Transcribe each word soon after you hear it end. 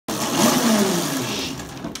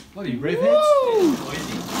Oh, you rev heads? Oh,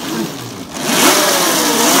 easy.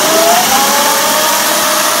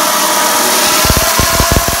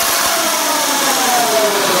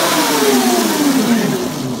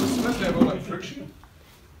 Supposed to have all that friction?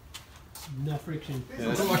 No friction. Yeah,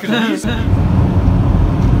 that's like an easy.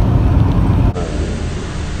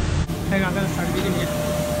 Hang on, I'm going to start reading here.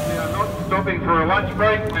 We are not stopping for a lunch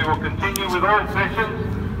break. We will continue with all sessions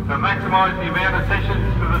to maximise the amount of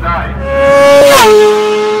sessions for the day.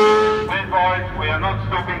 Be advised, we are not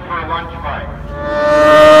stopping for a lunch break.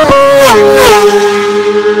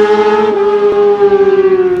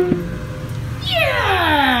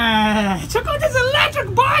 Yeah! Check out this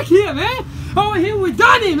electric bike here, man! Over here with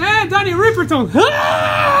Danny, man! Danny Ripperton!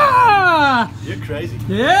 Ah! You're crazy.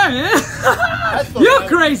 Yeah, man! You're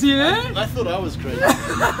crazy, man! I thought I was crazy.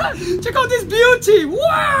 Check out this beauty!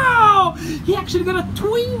 Wow! He actually got a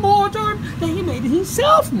twin motor that he made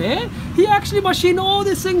himself, man! He actually machined all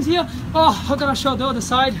these things here. Oh, I'm gonna show the other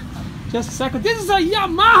side. Just a second. This is a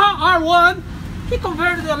Yamaha R1. He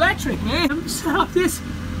converted to electric, man. Set up this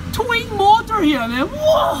twin motor here, man.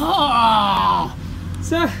 Whoa!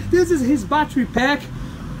 So this is his battery pack,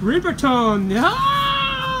 Ripperton.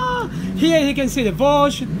 Ah! Here you can see the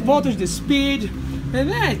voltage, the speed, and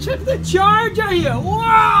then check the charger here.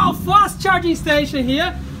 Wow! Fast charging station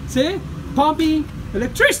here. See, pumping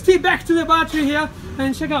electricity back to the battery here.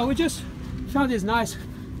 And check out, we just found this nice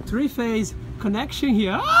three-phase connection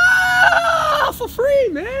here. Ah! For free,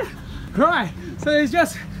 man. Right. So he's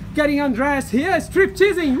just getting undressed here, strip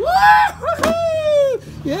teasing. Woo!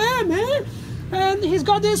 Yeah, man. And he's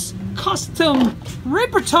got this custom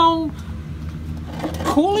Ripperton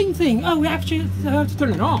cooling thing. Oh, we actually have to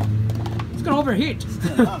turn it on. It's gonna overheat.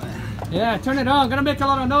 Turn it on, man. Yeah, turn it on. Gonna make a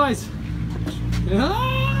lot of noise.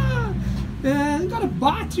 Yeah. And got a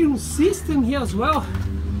bathroom system here as well.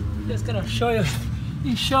 Just gonna show you.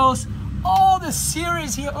 It shows all the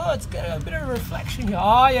series here. Oh, it's got a bit of reflection here.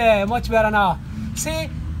 Oh yeah, much better now. See?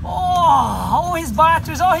 Oh, all his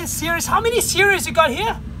batteries, all his series. How many series you got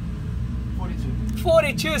here?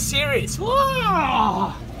 42 series.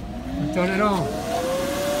 Wow! Turn it on.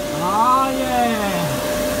 Oh yeah!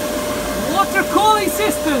 Water cooling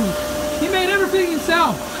system. He made everything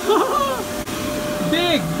himself.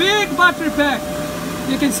 Big battery pack.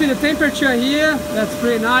 You can see the temperature here. That's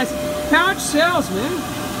pretty nice. Pouch cells, man. I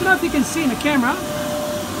don't know if you can see in the camera.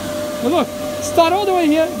 But look, start all the way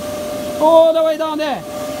here, all the way down there.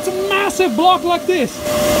 It's a massive block like this.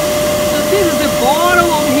 So this is the bottom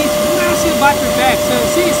of his massive battery pack. So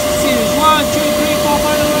see series 1, 2, 3, 4,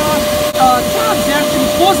 5, tab is actually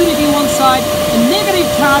positive in one side, and negative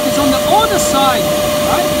tab is on the other side,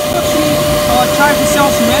 right? Actually charge the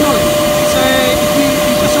cells manually. So if you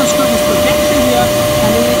just unscrew this protection here, and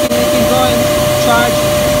then you can go and charge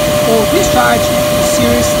or discharge the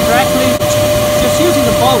series directly just using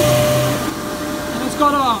the bolt. And it's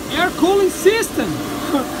got an air cooling system.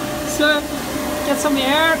 So get some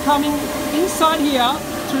air coming inside here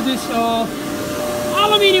through this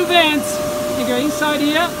aluminium vents. You go inside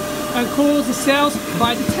here and cool the cells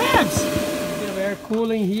by the tabs. A bit of air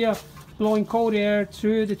cooling here, blowing cold air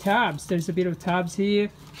through the tabs. There's a bit of tabs here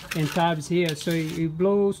and tabs here, so it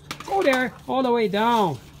blows cold air all the way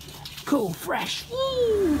down. Cool, fresh.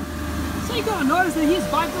 Woo! So you gotta notice that his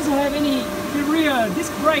bike doesn't have any rear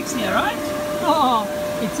disc brakes here, right? Oh,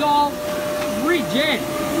 it's all Regen.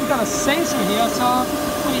 He's got a sensor here, so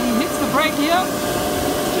when he hits the brake here,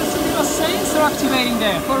 just a little sensor activating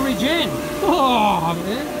there for Regen. Oh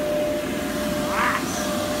man, nice.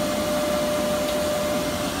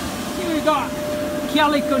 Here we got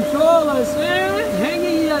Kelly controllers, man,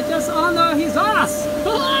 hanging here just under his ass.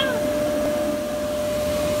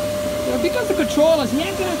 Because the controllers, he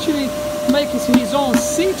can actually make his own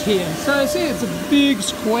seat here. So see, it's a big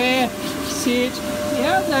square seat. He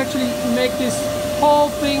has to actually make this whole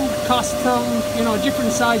thing custom, you know,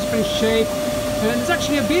 different size, different shape, and it's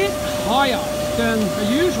actually a bit higher than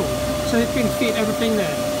usual, so it can fit everything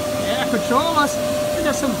there. Yeah, controllers, and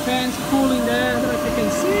there's some fans cooling there, I don't know if you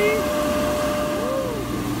can see.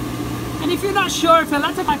 And if you're not sure if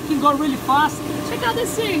electric bike can go really fast, check out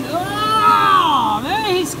this thing. Oh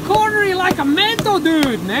man, he's cornering like a mental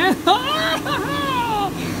dude, man.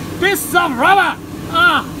 Pieces of rubber.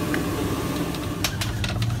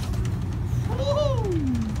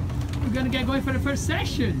 We're gonna get going for the first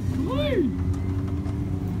session. Woo.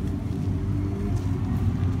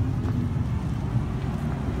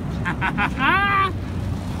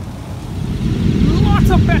 Lots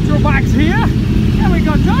of petrol bikes here. And we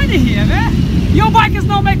got Johnny here, man. Your bike is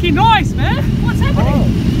not making noise, man. What's happening? Oh.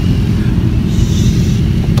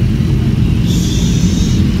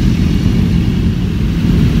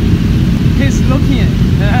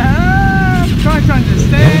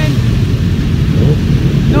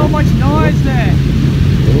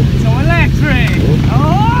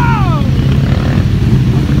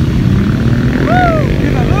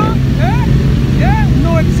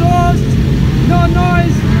 no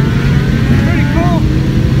noise. Pretty cool.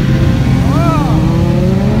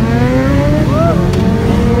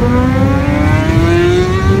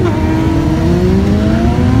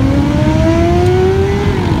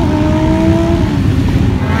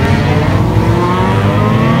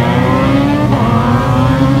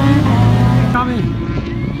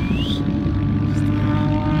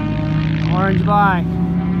 Orange bike.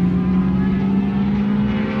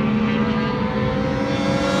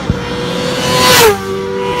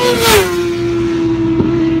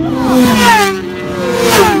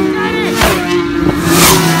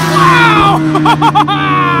 Wow!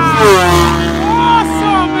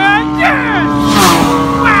 Awesome, man! Yes!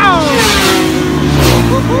 Wow!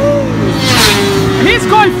 He's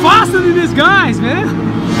going faster than these guys, man.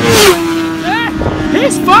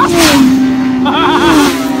 He's faster.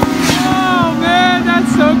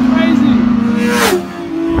 That's so crazy.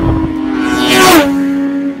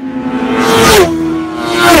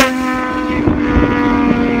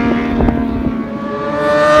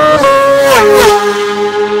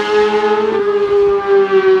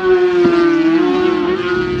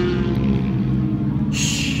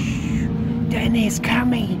 Shh. Danny's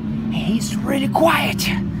coming. He's really quiet.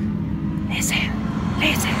 Listen,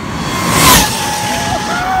 listen.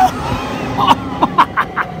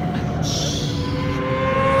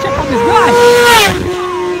 Check out this guy!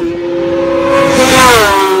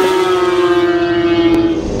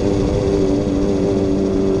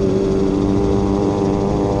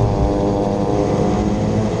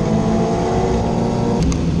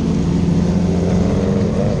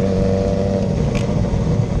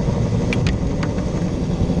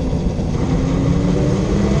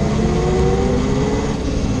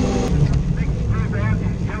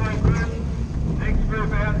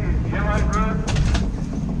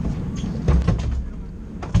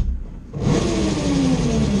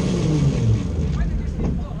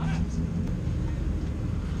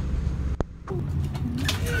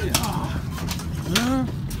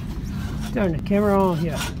 Turn the camera on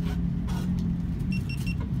here.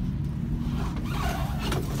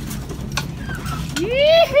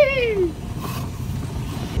 Yee-hoo!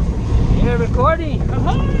 Yeah, recording. The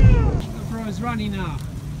GoPro is running now.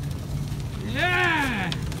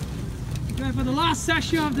 Yeah! Going for the last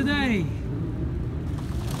session of the day.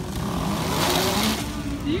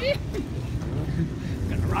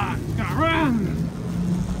 Gonna run.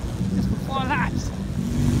 Just for 4 laps.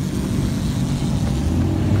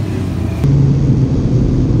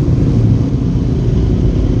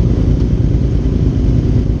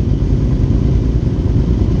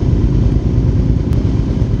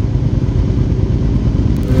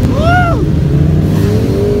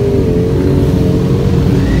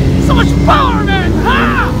 Power, man!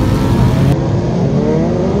 Ha!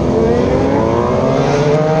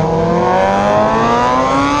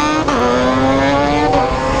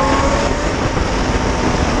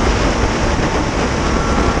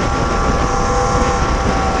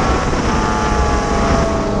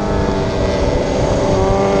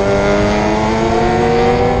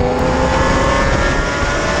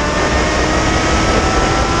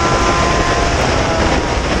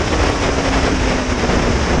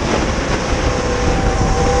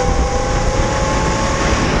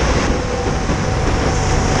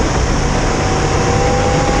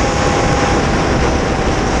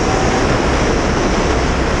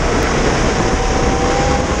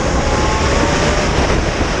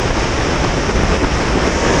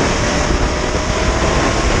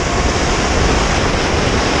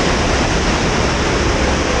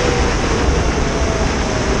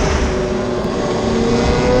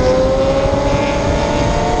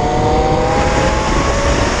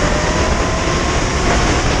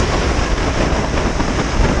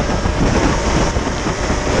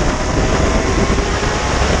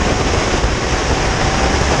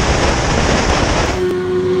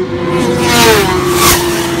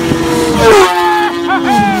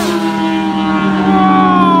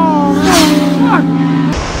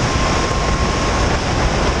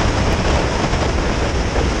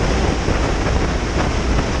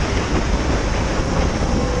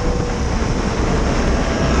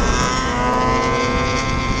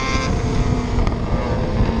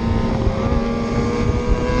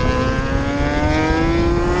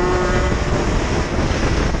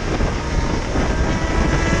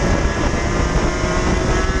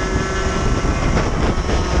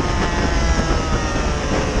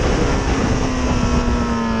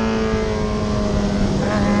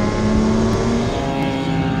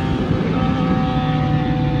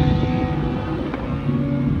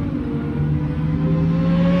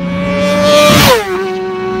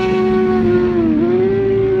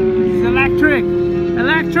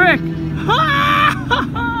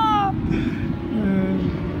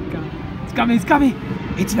 coming, it's coming.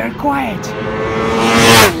 It's very quiet.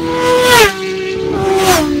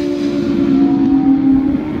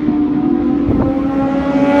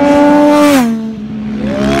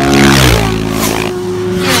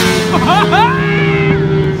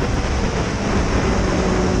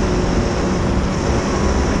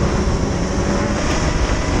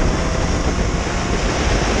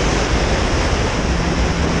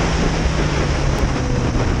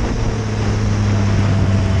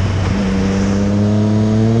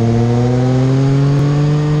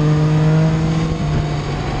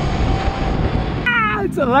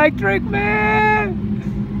 It's electric, man!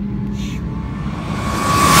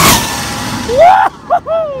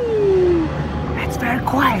 Woo-hoo-hoo! That's very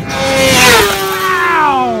quiet.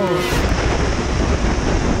 Wow!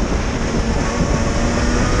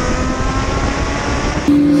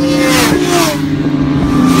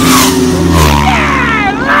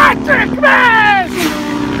 Yeah, electric, man!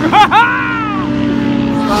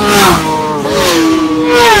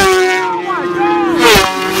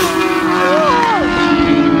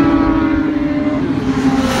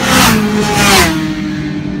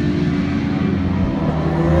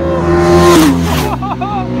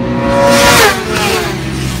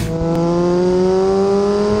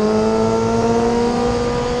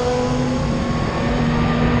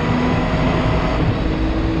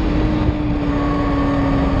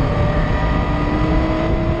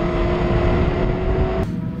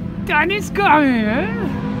 And it's coming, eh?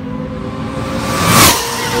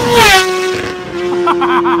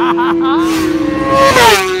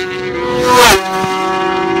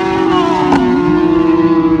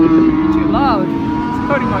 Too loud. It's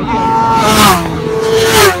hurting my ears.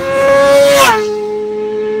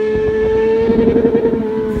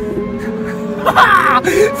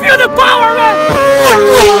 Feel the power, man!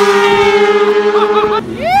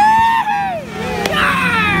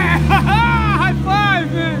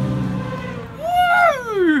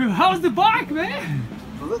 How's the bike, man?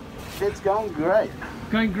 Look, it's going great.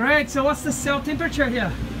 Going great. So what's the cell temperature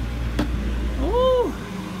here? Ooh.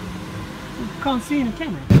 Can't see in the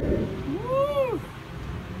camera. Ooh.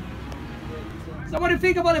 So what do you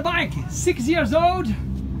think about the bike? 6 years old,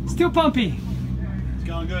 still pumpy. It's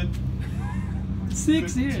going good.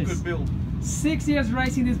 6 years. It's a good build. 6 years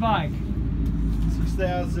racing this bike.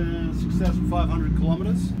 6,500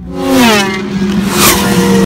 kilometers.